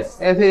A3s,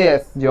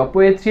 জি Oppo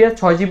A3s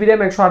 6GB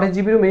RAM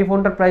 128GB ROM, এই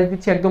ফোনটার প্রাইস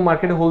দিচ্ছি একদম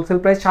মার্কেটে হোলসেল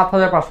প্রাইস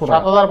 7500 টাকা।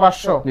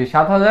 7500, জি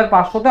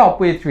 7500 তে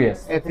Oppo A3s।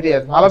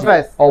 ভালো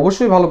প্রাইস,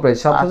 অবশ্যই ভালো প্রাইস,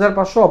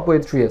 7500 Oppo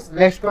A3s।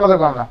 নেক্সট কোনটা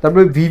দেখব আমরা?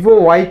 তারপরে Vivo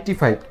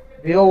Y85,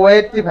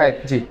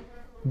 জি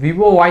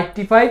Vivo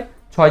Y85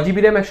 6GB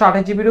RAM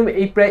 128GB ROM,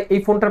 এই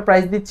ফোনটার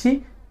প্রাইস দিচ্ছি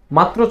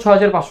মাত্র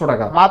 6500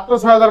 টাকা। মাত্র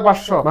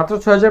 6500, মাত্র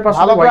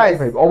 6500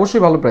 Y85,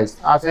 অবশ্যই ভালো প্রাইস।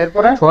 আচ্ছা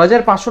এরপরে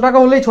 6500 টাকা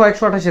হলেই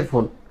 6128 এর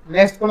ফোন।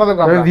 নেক্সট কোনটা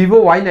দেখব আমরা? Vivo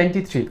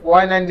Y93,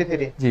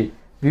 জি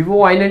Vivo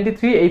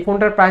Y93 এই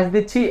ফোনটার প্রাইস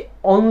দিচ্ছি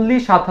অনলি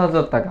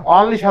 7000 টাকা।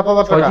 অনলি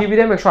 7000 টাকা, 6GB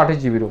RAM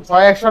 128GB ROM,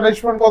 6128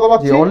 phone কত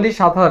পাচ্ছি? জি অনলি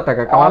 7000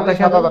 টাকা। কালার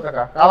দেখেন, 7000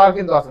 টাকা, কালার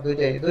কিন্তু আছে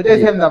দুইটাই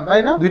সেম দাম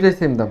তাই না? দুইটাই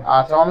সেম দাম।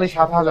 আচ্ছা অনলি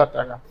 7000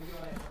 টাকা।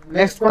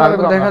 নেক্সট কোনটা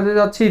তারপর দেখব? দেখা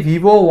যাচ্ছে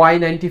Vivo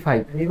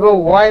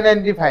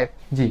Y95,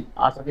 জি। জি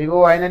আচ্ছা Vivo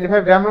Y95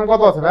 RAM ROM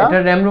কত আছে ভাই? এটা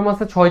RAM ROM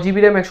আছে 6GB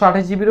RAM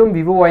 128GB ROM।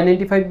 Vivo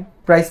Y95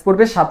 price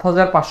পড়বে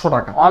 7500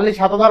 টাকা। অনলি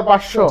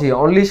 7500, জি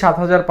অনলি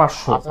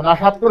 7500। আচ্ছা না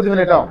 7 করে দিবেন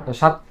এটাও?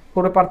 7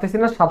 করে পারতেছি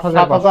না,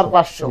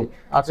 7500।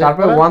 আচ্ছা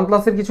তারপর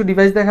OnePlus এর কিছু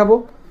ডিভাইস দেখাবো।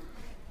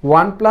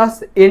 OnePlus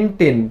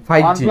N10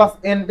 5G, OnePlus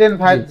N10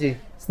 5G,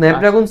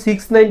 Snapdragon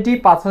 690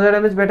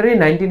 5000 mAh battery,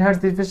 19 Hz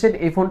refresh rate.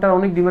 এই ফোনটার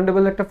অনেক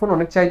ডিমান্ডেবল একটা ফোন,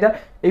 অনেক চাহিদা।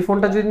 এই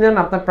ফোনটা যদি নেন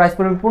আপনার প্রাইস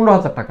পড়বে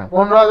 15000 টাকা।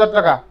 15000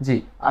 টাকা, জি।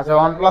 আচ্ছা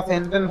OnePlus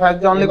N10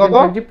 5G অনলি কত?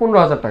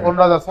 15000 টাকা।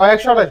 15000,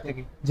 6128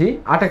 নাকি? জি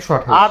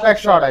 8128।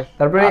 8128।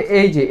 তারপরে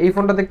এই যে এই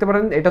ফোনটা দেখতে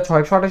পারেন, এটা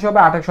 6128 হবে,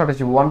 8128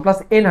 হবে। OnePlus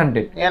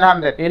N100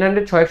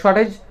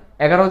 6128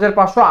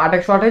 11500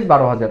 8128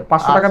 12000,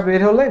 500 টাকা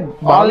বের হলে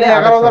অনলি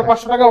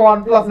 11500 টাকা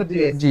OnePlus এর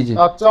ডিভাইস। জি জি,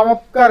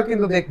 চমৎকার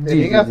কিন্তু দেখতে,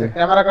 ঠিক আছে,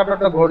 ক্যামেরা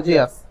কাটারটা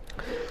গর্জিয়াস।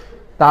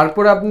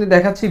 তারপরে আপনি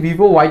দেখাচ্ছি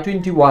Vivo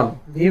Y21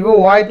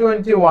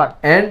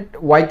 এন্ড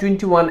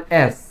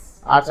Y21s।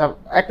 আচ্ছা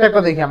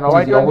একটা দেখি আমরা,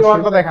 Y21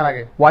 টা দেখেন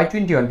আগে।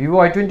 Y21 Vivo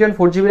Y21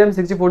 4GB RAM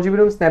 64GB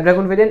ROM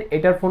Snapdragon variant,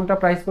 এটার ফোনটা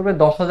প্রাইস পড়বে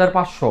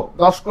 10500।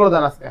 10 করে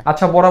দেন আজকে।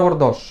 আচ্ছা বরাবর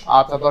 10।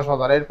 আচ্ছা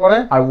 10000। এরপরে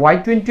আর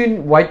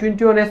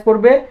Y21s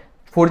পড়বে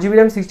 4GB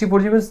RAM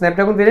 64GB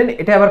Snapdragon variant,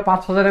 এটা আবার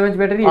 5000 mAh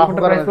ব্যাটারি, এই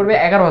ফোনটা প্রাইস পড়বে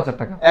 11000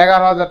 টাকা।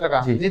 11000 টাকা।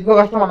 জিতবো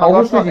কাস্টমার না?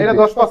 অবশ্যই এটা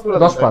 10 পাস করে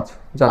 10 5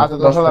 জান। আচ্ছা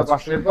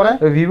 10500। এরপরে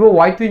Vivo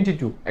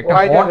Y22 একটা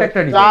হট একটা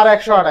ডিভাইস,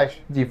 4128,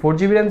 জি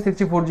 4GB RAM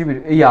 64GB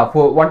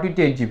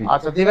 128GB।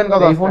 আচ্ছা দিবেন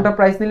কত? এই ফোনটা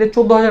প্রাইস নিলে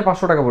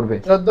 14500 টাকা পড়বে।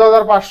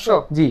 14500,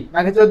 জি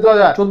নাকি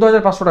 14000?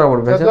 14500 টাকা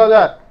পড়বে।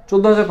 14000,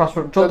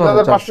 14500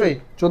 14500,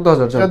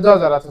 14000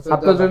 14000। আচ্ছা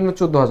আপনার জন্য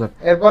 14000।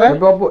 এরপরে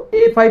Oppo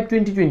A5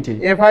 2020,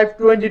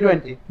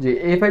 জি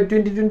A5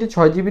 2020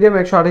 6GB RAM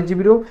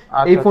 128GB ROM,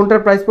 এই ফোনটার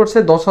প্রাইস পড়ছে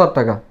 10000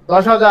 টাকা।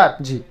 10000,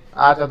 জি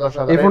আচ্ছা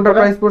 10000। এই ফোনটার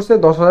প্রাইস পড়ছে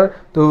 10000।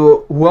 তো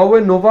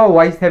Huawei Nova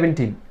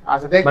Y17,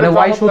 আচ্ছা দেখতে মানে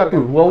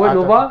Y70 Huawei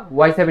Nova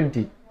Y70।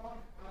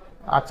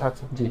 আচ্ছা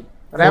আচ্ছা, জি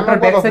RAM ফোনটার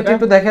ব্যাক সাইডটা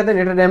একটু দেখায় দেন।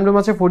 এটা RAM ROM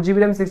আছে 4GB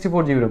RAM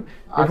 64GB ROM।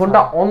 এই ফোনটা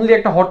অনলি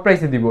একটা হট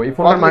প্রাইসে দিব। এই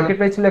ফোনটার মার্কেট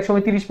প্রাইস ছিল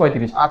একসময় 30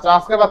 35। আচ্ছা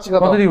আজকে পাচ্ছি কত?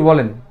 কত দিব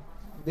বলেন?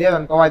 দিয়ে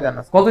দেন, কমাই দেন।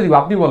 কত দিব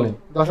আপনি বলেন?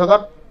 10000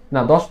 না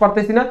 10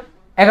 পারতেছি না,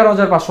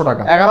 11500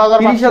 টাকা।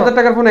 11500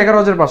 টাকার ফোন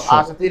 11500।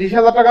 আচ্ছা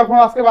 30000 টাকার ফোন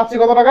আজকে পাচ্ছি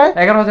কত টাকায়?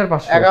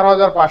 11500।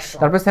 11500।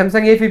 তারপর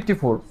Samsung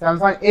A54,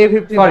 Samsung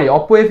A54, sorry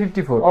Oppo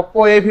A54, Oppo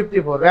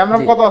A54 RAM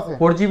ROM কত আছে?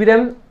 4GB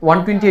RAM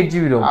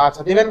 128GB ROM।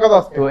 আচ্ছা দিবেন কত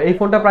আজকে? তো এই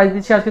ফোনটা প্রাইস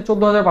দিচ্ছি আজকে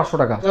 14500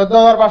 টাকা।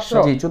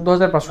 14500, জি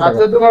 14500 আচ্ছা টাকা।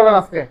 14 করবেন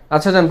আজকে?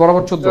 আচ্ছা জান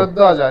বরাবর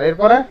 14000।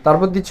 এরপরে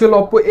তারপর দিচ্ছি হলো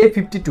Oppo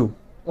A52।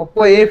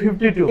 Oppo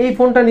A52, এই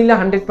ফোনটা নিলে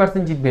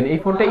 100% জিতবেন। এই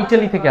ফোনটা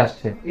ইতালি থেকে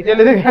আসছে।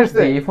 ইতালি থেকে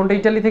আসছে? এই ফোনটা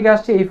ইতালি থেকে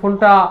আসছে। এই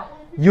ফোনটা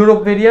ইউরোপ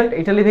ভেরিয়েন্ট,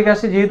 ইতালি থেকে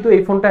আসছে। যেহেতু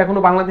এই ফোনটা এখনো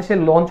বাংলাদেশে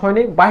লঞ্চ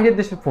হয়নি, বাইরের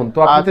দেশের ফোন, তো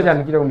আপনি তো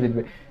জানেন কিরকম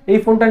জিতবে। এই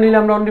ফোনটা নিলে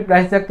আমরা অনলি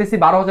প্রাইস রাখতেছি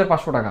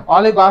 12500 টাকা।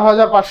 অনলি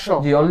 12500?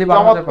 জি অনলি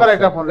 12500। চমৎকার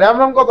একটা ফোন। RAM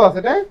ROM কত আছে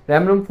এটা?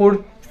 RAM ROM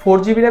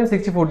 4GB RAM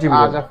 64GB।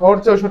 আচ্ছা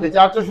 464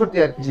 464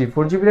 আর জি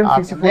 4GB RAM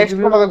 64GB। নেক্সট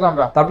কোনটা দেখব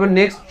আমরা? তারপর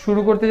নেক্সট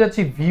শুরু করতে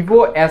যাচ্ছি Vivo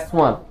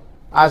S1।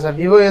 আচ্ছা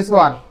Vivo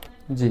S1,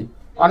 জি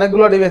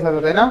অনেকগুলো ডিভাইস আছে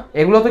তাই না?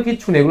 এগুলো তো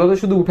কিচ্ছু নেই, এগুলো তো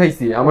শুধু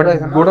উঠাইছি। আমার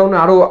গোডাউনে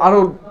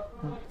আরো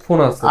ফোন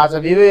আছে। আচ্ছা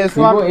Vivo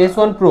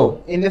S1 Pro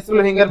in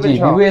display fingerprint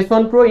সহ। Vivo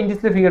S1 Pro in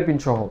display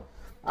fingerprint সহ।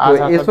 তো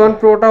আচ্ছা S1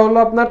 Proটা হলো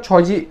আপনার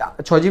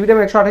 6GB RAM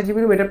 128GB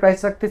ROM, এটার প্রাইস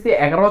রাখতেছি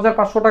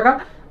 11500 টাকা।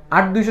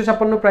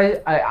 8256 প্রাইস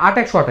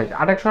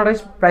 8128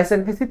 প্রাইস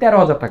রাখতেছি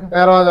 13000 টাকা।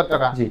 13000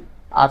 টাকা, জি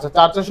আচ্ছা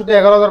 464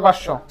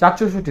 11500,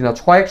 464 না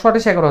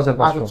 6128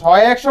 11500। আচ্ছা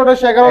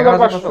 6128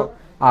 11500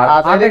 আর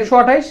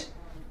 8128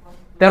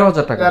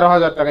 13000 টাকা।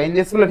 13000 টাকা ইন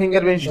ডিসপ্লে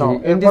ফিঙ্গারপ্রিন্ট সহ।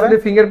 ইন ডিসপ্লে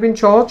ফিঙ্গারপ্রিন্ট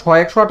সহ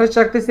 6128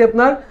 রাখতেছি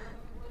আপনার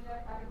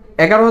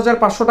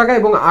 11500 টাকা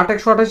এবং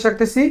 8128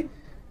 রাখতেছি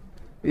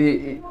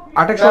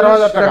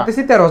 8128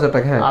 রাখতেছি 13000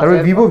 টাকা। হ্যাঁ তারপর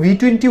Vivo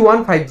V21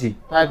 5G।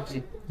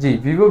 জি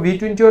Vivo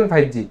V21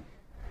 5G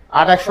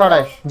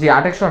 8128 জি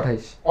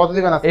 8128 কত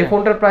দিবেন আজকে এই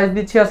ফোনটার প্রাইস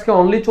দিচ্ছি আজকে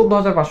অনলি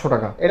 14500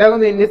 টাকা এটা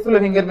কিন্তু ইন ডিসপ্লে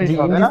ফিঙ্গারপ্রিন্ট জি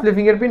হবে না ডিসপ্লে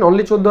ফিঙ্গারপ্রিন্ট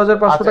অনলি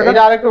 14500 টাকা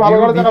এটা আরেকটু ভালো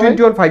করে জানাবেন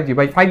V21 5G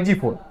ভাই 5G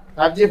ফোন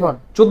 5G ফোন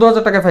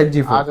 14000 টাকায় 5G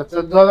ফোন আচ্ছা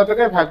 14000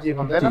 টাকায় 5G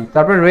ফোন তাই না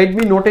তারপর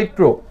Redmi Note 8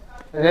 Pro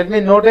Redmi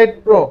Note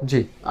 8 Pro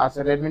জি আচ্ছা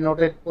Redmi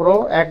Note 8 Pro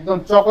একদম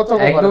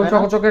চকচকে একদম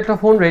চকচকে একটা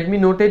phone Redmi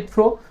Note 8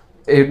 Pro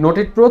Note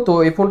 8 Pro তো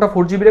এই ফোনটা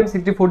 4GB RAM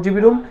 64GB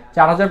ROM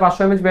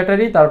 4500 mAh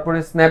battery তারপরে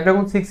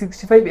Snapdragon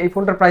 665 এই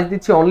ফোনটার প্রাইস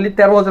দিচ্ছি অনলি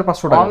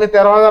 13500 টাকা অনলি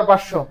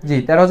 13500 জি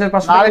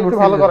 13500 আর একটু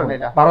ভালো করেন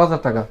এটা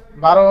 12000 টাকা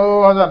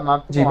 12000 না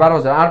জি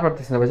 12000 আর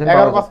পারতেছ না ভাই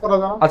 11 পাস করা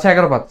যাবে আচ্ছা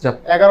 11 পাস যা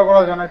 11 করা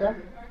যাবে এটা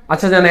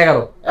আচ্ছা জান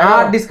 11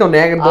 আর ডিসকাউন্ট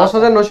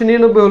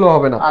 10999 হলো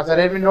হবে না আচ্ছা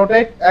Redmi Note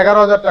 8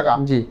 11000 টাকা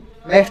জি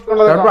নেক্সট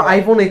কোনটা তারপর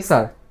iPhone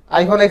XR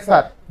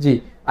জি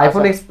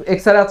iPhone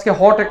XR আজকে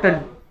হট একটা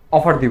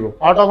অফার দিব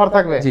হট অফার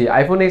থাকবে জি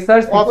iPhone XR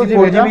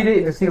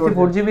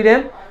 64GB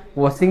RAM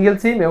ও সিঙ্গেল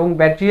সিম এবং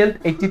ব্যাটারি হেলথ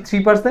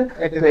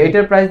 83% তো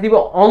এটার প্রাইস দিব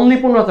অনলি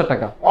 15000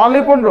 টাকা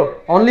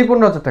অনলি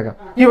 15000 টাকা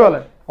কি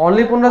বলেন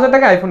অনলি 15000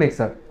 টাকা iPhone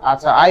XR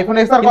আচ্ছা iPhone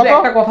XR কত কিন্তু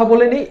একটা কথা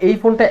বলে নেই এই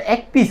ফোনটা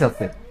এক পিস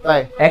আছে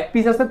তাই এক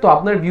পিস আছে তো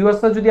আপনার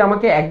ভিউয়ার্সরা যদি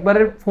আমাকে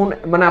একবারের ফোন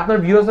মানে আপনার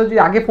ভিউয়ার্সরা যদি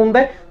আগে ফোন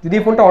দেয় যদি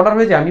এই ফোনটা অর্ডার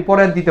হয়ে যায় আমি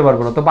পরে আর দিতে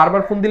পারবো না তো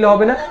বারবার ফোন দিলে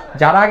হবে না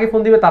যারা আগে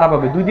ফোন দিবে তারা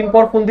পাবে 2 দিন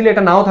পর ফোন দিলে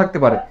এটা নাও থাকতে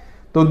পারে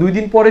তো 2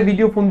 দিন পরে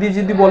ভিডিও ফোন দিয়ে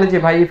যদি বলে যে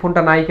ভাই এই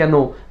ফোনটা নাই কেন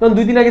কারণ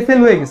 2 দিন আগে সেল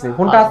হয়ে গেছে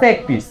ফোনটা আছে এক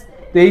পিস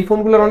তো এই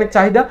ফোনগুলোর অনেক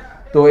চাহিদা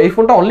তো এই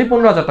ফোনটা অনলি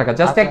 15000 টাকা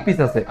জাস্ট এক পিস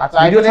আছে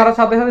ভিডিও ছাড়ার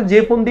সাথে সাথে যে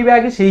ফোন দিবে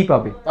আগে সেই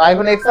পাবে তো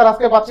iPhone XR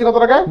আজকে পাচ্ছি কত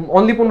টাকা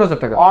অনলি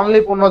 15000 টাকা অনলি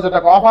 15000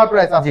 টাকা অফার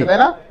প্রাইস আছে তাই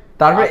না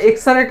তারপর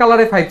XR এর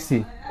কালারে 5C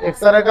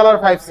XR এর কালার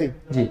 5C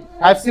জি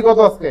 5C কত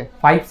আজকে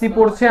 5C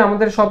পড়ছে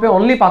আমাদের শপে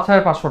অনলি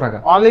 5500 টাকা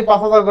অনলি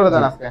 5000 করে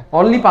দেন আজকে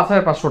অনলি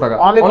 5500 টাকা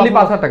অনলি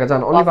 5000 টাকা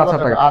জান অনলি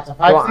 5000 টাকা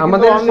তো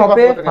আমাদের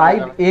শপে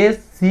 5S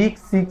 6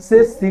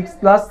 6S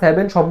 6 প্লাস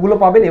 7 সবগুলো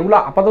পাবেন এগুলো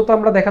আপাতত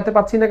আমরা দেখাতে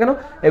পাচ্ছি না কেন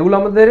এগুলো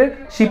আমাদের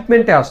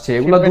শিপমেন্টে আসছে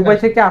এগুলো দুবাই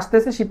থেকে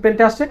আসতেছে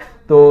শিপমেন্টে আসছে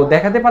তো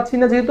দেখাতে পাচ্ছি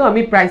না যেহেতু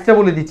আমি প্রাইসটা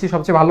বলে দিচ্ছি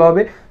সবচেয়ে ভালো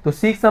হবে তো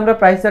 6 আমরা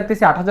প্রাইস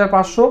রাখতেছি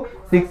 8500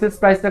 6S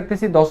প্রাইস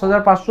রাখতেছি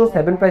 10500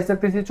 7 প্রাইস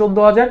রাখতেছি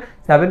 14000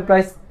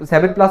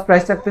 7 প্লাস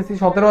প্রাইস রাখতেছি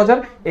 17000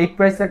 8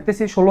 প্রাইস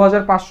রাখতেছি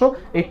 16500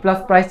 8 প্লাস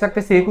প্রাইস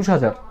রাখতেছি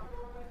 21000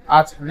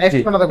 আচ্ছা নেক্সট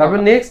কোনটা দেখব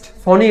তারপর next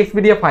Sony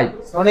Xperia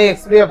 5 Sony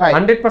Xperia 5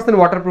 100%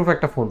 waterproof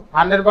একটা ফোন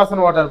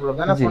 100% ওয়াটারপ্রুফ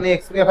তাই না Sony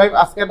Xperia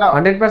 5 আজকে এটা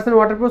 100%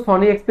 ওয়াটারপ্রুফ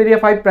Sony Xperia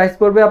 5 প্রাইস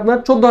পড়বে আপনার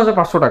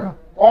 14500 টাকা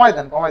কমাই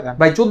দেন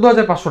ভাই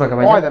 14500 টাকা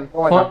ভাই কমাই দেন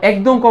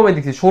একদম কমে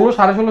দিছি 16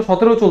 16.5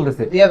 17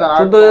 চলতেছে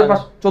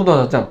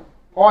 14500 জান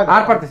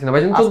আর পারতেছি না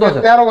ভাইজান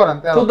 14000 13 করেন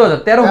 14000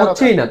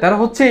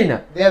 13 হচ্ছেই না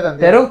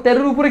 13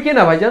 এর উপরে কি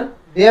না ভাইজান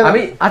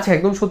আমি আচ্ছা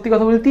একদম সত্যি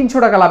কথা বলি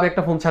 300 টাকা লাভে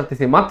একটা ফোন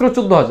ছাড়তেছি মাত্র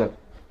 14000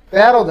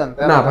 13 দেন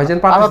না ভাইজান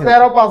পারতেছি না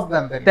 13 5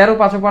 দেন 13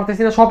 5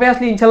 পারতেছি না শপে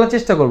আসলে ইনশাআল্লাহ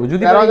চেষ্টা করব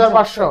যদি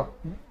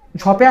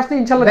 13500 শপে আসলে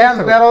ইনশাআল্লাহ দেন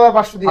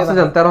 13500 দিয়ে আচ্ছা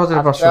জান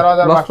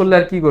 13500 লস করলে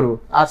আর কি করব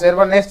আচ্ছা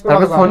এরপর নেক্সট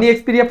তারপর Sony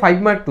Xperia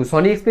 5 Mark II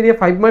Sony Xperia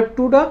 5 Mark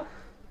II টা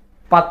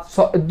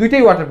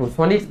দুইটাই waterproof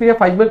Sony Xperia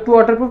 5 Mark II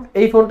waterproof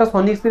এই ফোনটা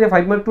Sony Xperia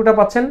 5 Mark II টা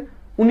পাচ্ছেন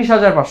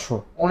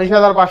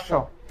 19500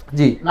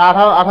 জি না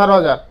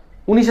 18000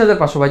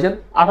 19500 ভাইজান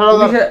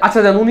 18000 আচ্ছা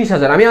জান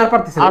 19000 আমি আর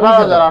পারতেছি না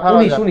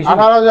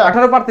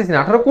 18 পারতেছি না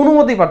 18 কোনো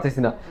মতেই পারতেছি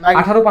না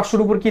 18500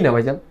 এর উপর কি না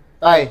ভাইজান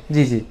তাই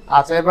জি জি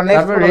আচ্ছা এরপর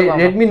নেক্সট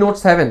Redmi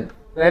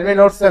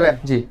Note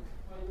 7 জি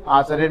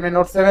আচ্ছা Redmi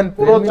Note 7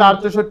 Pro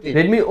 464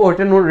 Redmi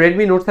এটা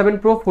Redmi Note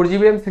 7 Pro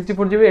 4GB RAM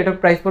 64GB এটার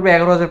প্রাইস পড়বে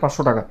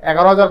 11500 টাকা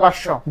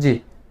 11500 জি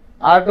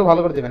আর একটু ভালো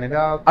করে দিবেন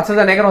এটা আচ্ছা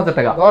জান 11000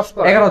 টাকা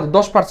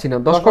 10 পারছি না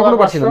 10 কখনো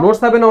পারছি না Note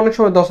 7 অনেক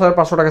সময়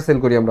 10500 টাকা সেল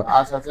করি আমরা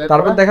আচ্ছা আচ্ছা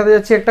তারপর দেখা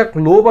যাচ্ছে একটা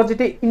লো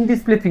বাজেটে ইন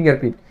ডিসপ্লে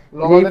ফিঙ্গারপ্রিন্ট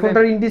এই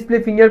ফোনটার ইন ডিসপ্লে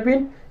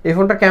ফিঙ্গারপ্রিন্ট এই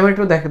ফোনটার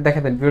ক্যামেরাটাও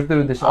দেখাতেন ভিউয়ারদের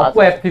উদ্দেশ্যে Oppo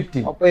F15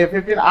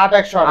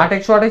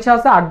 8128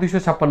 আছে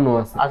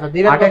 8256 আছে আচ্ছা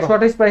দিবেন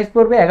 8128 প্রাইস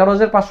পড়বে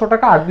 11500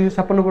 টাকা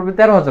 8256 পড়বে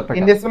 13000 টাকা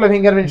in display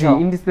fingerprint G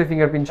in display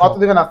fingerprint কত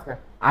দিবেন আজকে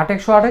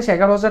 8128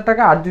 11000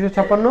 টাকা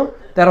 8256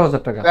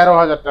 13000 টাকা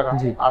 13000 টাকা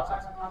জি আচ্ছা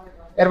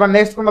এরপর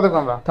নেক্সট কোনটা দেখব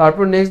আমরা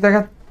তারপর নেক্সট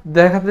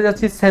দেখাতে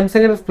যাচ্ছি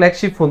স্যামসাং এর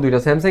ফ্ল্যাগশিপ ফোন দুইটা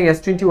Samsung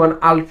S21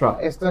 Ultra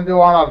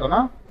না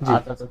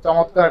আচ্ছা আচ্ছা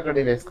চমৎকার একটা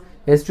device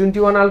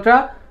S21 Ultra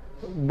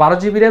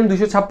 12GB RAM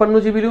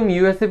 256GB ROM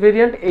USA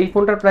variant এই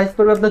ফোনটার প্রাইস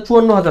পড়বে আপনার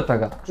 54000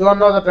 টাকা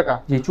 54000 টাকা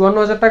জি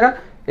 54000 টাকা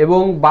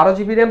এবং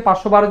 12GB RAM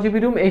 512GB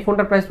ROM এই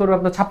ফোনটার প্রাইস পড়বে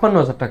আপনার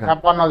 56000 টাকা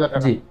 56000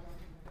 টাকা জি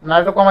না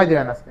একটু কমাই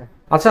দিবেন আজকে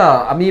আচ্ছা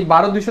আমি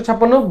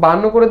 12256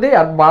 52 করে দেই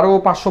আর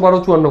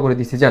 12512 54 করে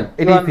দিছি জান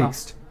এটাই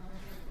ফিক্সড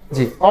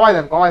জি কমাই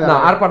দেন না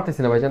আর পারতেছি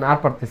না ভাইজান আর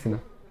পারতেছি না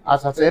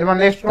আচ্ছা আচ্ছা এর মানে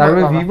নেক্সট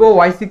তারপরে Vivo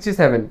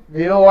Y67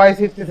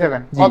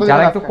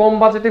 যারা একটু কম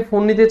বাজেটে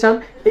ফোন নিতে চান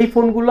এই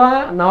ফোনগুলা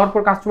নেওয়ার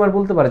পর কাস্টমার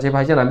বলতে পারে যে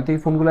ভাইজান আমি তো এই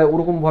ফোনগুলো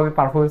ওরকম ভাবে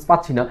পারফরম্যান্স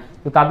পাচ্ছি না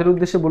তো তাদের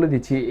উদ্দেশ্যে বলে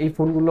দিচ্ছি এই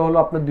ফোনগুলো হলো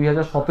আপনার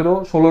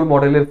 2017-16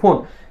 মডেলের ফোন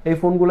এই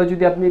ফোনগুলো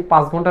যদি আপনি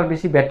 5 ঘন্টার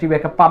বেশি ব্যাটারি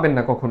ব্যাকআপ পাবেন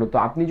না কখনো তো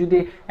আপনি যদি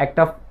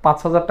একটা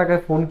 5000 টাকার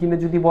ফোন কিনে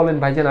যদি বলেন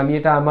ভাইজান আমি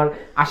এটা আমার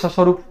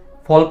আশাস্বরূপ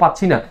ফল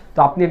পাচ্ছি না, তো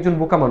আপনি একজন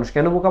বোকা মানুষ।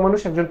 কেন বোকা মানুষ?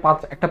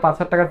 একটা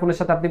 5,000 টাকার ফোনের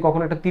সাথে আপনি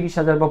কখনো একটা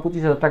 30,000 বা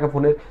 25,000 টাকা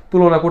ফোনের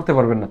তুলনা করতে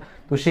পারবেন না।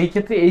 তো সেই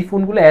ক্ষেত্রে এই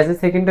ফোনগুলো অ্যাজ এ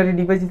সেকেন্ডারি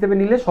ডিভাইস হিসেবে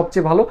নিলে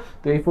সবচেয়ে ভালো।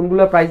 তো এই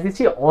ফোনগুলোর প্রাইস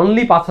দিচ্ছি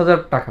অনলি 5,000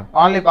 টাকা।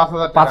 অনলি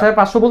 5,000 টাকা,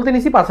 5,500 বলতে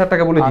নিছি, 5,000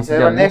 টাকা বলে দিচ্ছি।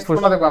 এবার নেক্সট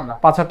কোনটা দেখব আমরা?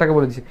 5,000 টাকা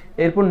বলে দিচ্ছি।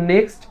 এরপর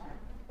নেক্সট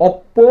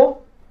Oppo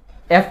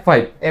F5।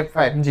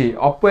 জি,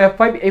 Oppo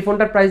F5 এই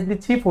ফোনটার প্রাইস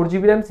দিচ্ছি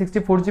 4GB RAM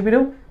 64GB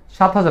RAM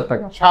 7,000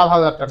 টাকা।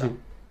 7,000 টাকা।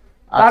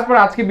 তারপর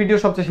আজকে ভিডিও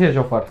সবচেয়ে শেষ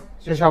অফার,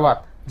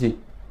 জি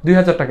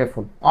 2,000 টাকার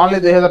ফোন, অনলি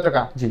 2,000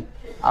 টাকা। জি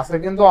আজকে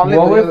কিন্তু অনলি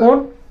Huawei ফোন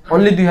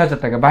অনলি 2,000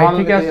 টাকা, বাইরে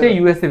থেকে আসছে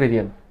ইউএসএ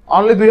ভেরিয়েন্ট,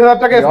 অনলি 2,000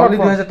 টাকা অনলি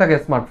 2,000 টাকা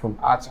স্মার্টফোন।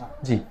 আচ্ছা,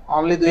 জি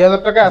অনলি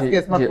 2,000 টাকা আজকে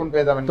স্মার্টফোন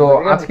পেয়ে যাবেন। তো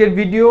আজকের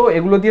ভিডিও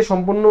এগুলো দিয়ে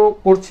সম্পূর্ণ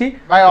করছি।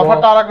 ভাই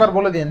অফারটা আরেকবার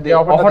বলে দিন, যে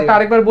অফারটা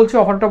আরেকবার বলছি।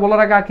 অফারটা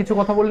বলার আগে আর কিছু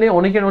কথা বললে,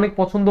 অনেকের অনেক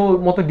পছন্দ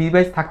মতো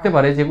ডিভাইস থাকতে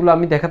পারে যেগুলো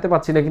আমি দেখাতে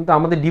পারছি না, কিন্তু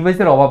আমাদের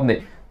ডিভাইসের অভাব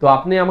নেই। তো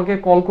আপনি আমাকে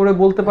কল করে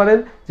বলতে পারেন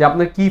যে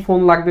আপনার কি ফোন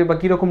লাগবে বা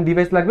কি রকম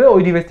ডিভাইস লাগবে,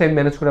 ওই ডিভাইসটা আমি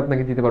ম্যানেজ করে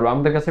আপনাকে দিতে পারবো,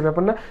 আমাদের কাছে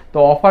ব্যাপার না। তো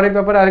অফারের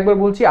ব্যাপারে আরেকবার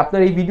বলছি,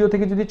 আপনার এই ভিডিও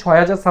থেকে যদি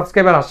 6,000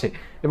 সাবস্ক্রাইবার আসে,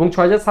 এবং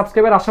 6,000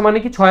 সাবস্ক্রাইবার আসা মানে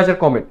কি 6,000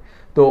 কমেন্ট,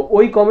 তো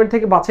ওই কমেন্ট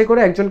থেকে বাছাই করে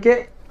একজনকে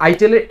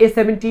আইটেলের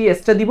A70s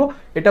টা দিব।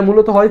 এটা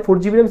মূলত হয়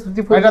 4GB RAM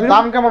 64GB। এটার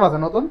দাম কেমন আছে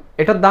নতুন?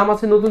 এটার দাম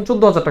আছে নতুন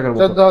 14,000 টাকার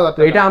মতো। 14,000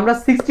 তো এটা আমরা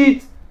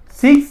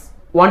 66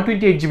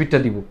 128GB টা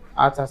দিব।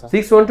 আচ্ছা আচ্ছা,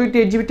 6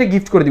 128GB টা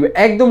গিফট করে দিব,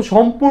 একদম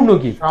সম্পূর্ণ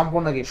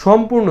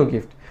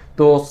গিফট।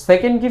 তো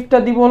সেকেন্ড গিফটটা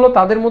দিব হলো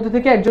তাদের মধ্যে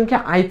থেকে একজনকে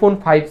আইফোন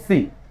 5C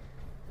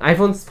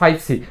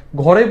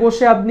ঘরে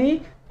বসে আপনি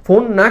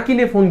ফোন না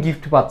কিনে ফোন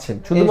গিফট পাচ্ছেন,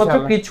 শুধুমাত্র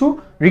কিছু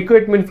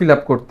রিকোয়ারমেন্ট ফিল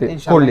আপ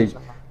করলেই।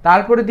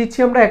 তারপরে দিচ্ছি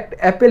আমরা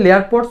Apple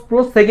AirPods pro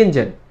second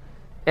gen,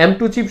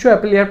 M2 চিপসহ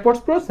Apple AirPods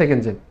pro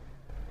second gen.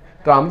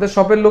 তো আমাদের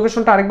শপের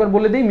লোকেশনটা আরেকবার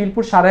বলে দিই,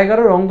 মিরপুর 11.5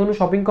 রংধনু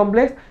শপিং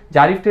কমপ্লেক্স,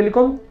 জারিফ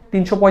টেলিকম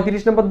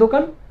 335 নম্বর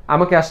দোকান।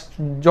 আমাকে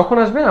যখন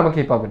আসবেন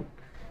আমাকেই পাবেন।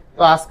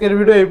 তো আজকের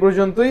ভিডিও এই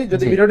পর্যন্তই।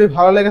 যদি ভিডিওটি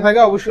ভালো লেগে থাকে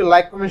অবশ্যই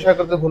লাইক কমেন্ট শেয়ার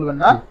করতে ভুলবেন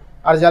না।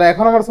 আর যারা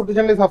এখন আমার ছোট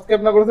চ্যানেলটি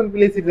সাবস্ক্রাইব না করেছেন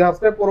প্লিজ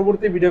সাবস্ক্রাইব,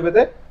 পরবর্তী ভিডিও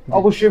পেতে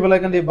অবশ্যই বেল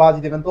আইকনটি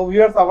বাজিয়ে দিবেন। তো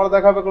ভিউয়ার্স, আবার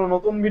দেখা হবে কোনো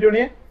নতুন ভিডিও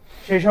নিয়ে।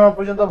 সেই সময়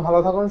পর্যন্ত ভালো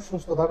থাকুন,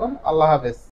 সুস্থ থাকুন, আল্লাহ হাফেজ।